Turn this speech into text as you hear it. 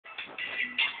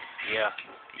Yeah,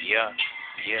 yeah,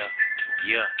 yeah,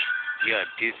 yeah, yeah.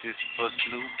 This is for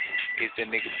Snoop. It's the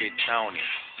nigga Big Tony.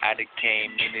 I done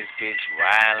came in this bitch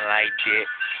riding like that.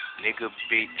 Nigga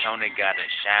Big Tony gotta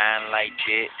shine like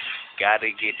that.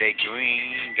 Gotta get that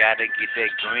green, gotta get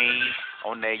that green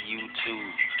on that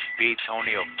YouTube. Big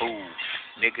Tony a fool.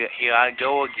 Nigga, here I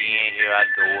go again, here I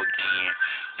go again.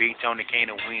 Big Tony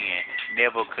can't win.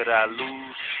 Never could I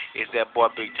lose. It's that boy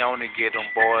Big Tony, get them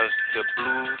boys the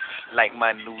blues like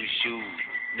my new shoes.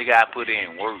 Nigga, I put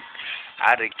in work.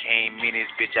 I done came in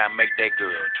this bitch, I make that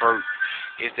girl twerk.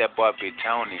 It's that boy Big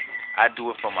Tony. I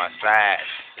do it for my side.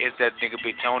 It's that nigga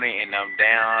Big Tony and I'm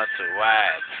down to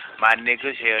ride. My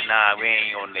niggas, hell nah, we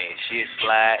ain't on that shit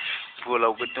slide. Pull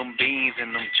up with them beans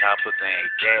and them choppers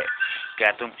ain't that.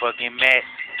 Got them fucking mats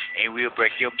and we'll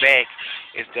break your back.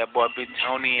 It's that boy Big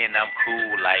Tony and I'm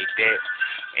cool like that.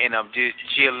 And I'm just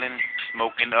chillin',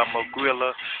 smoking up a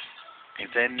griller.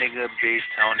 It's that nigga Big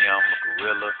Tony, I'm a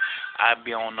gorilla. I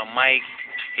be on the mic,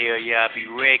 hell yeah, I be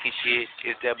wrecking shit.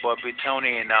 It's that boy Big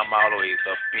Tony and I'm always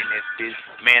up in this bitch.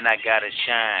 Man, I gotta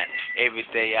shine, every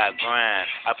day I grind.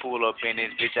 I pull up in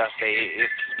this bitch, I say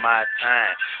it's my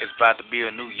time. It's about to be a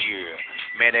new year.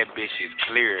 Man, that bitch is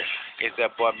clear. It's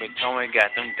that boy Big Tony, got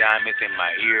them diamonds in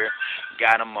my ear.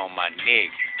 Got them on my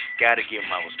neck, gotta give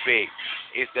my respect.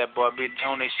 It's that boy Big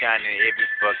Tony shining every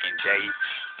fucking day.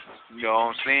 You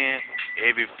know what I'm saying?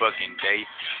 Every fucking day.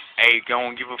 Hey,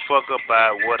 don't give a fuck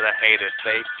about what a hater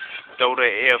say. Throw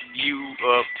the FU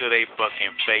up to they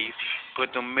fucking face.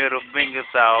 Put them middle fingers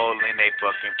all in they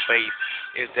fucking face.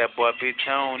 It's that boy Big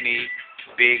Tony,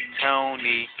 Big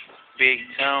Tony, Big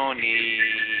Tony.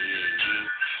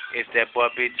 It's that boy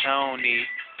Big Tony,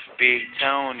 Big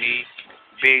Tony,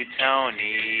 Big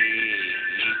Tony.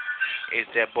 It's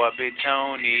that boy Big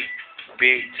Tony,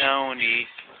 Big Tony,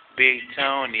 Big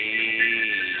Tony.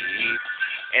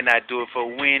 And I do it for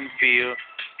Winfield,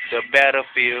 the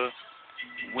battlefield.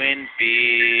 Winfield,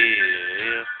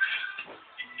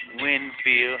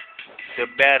 Winfield, the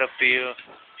battlefield.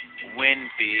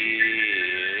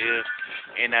 Winfield.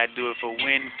 And I do it for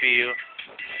Winfield,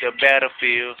 the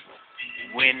battlefield.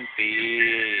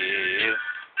 Winfield.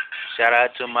 Shout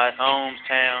out to my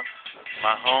hometown,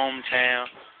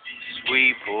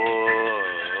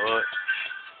 Sweetport.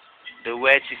 The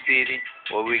Wetchy City,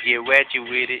 where we get wetchy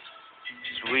with it.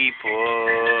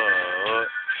 Sweetport.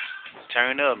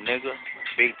 Turn up, nigga.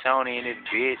 Big Tony in this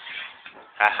bitch.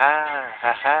 Ha ha,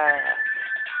 ha ha.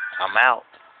 I'm out.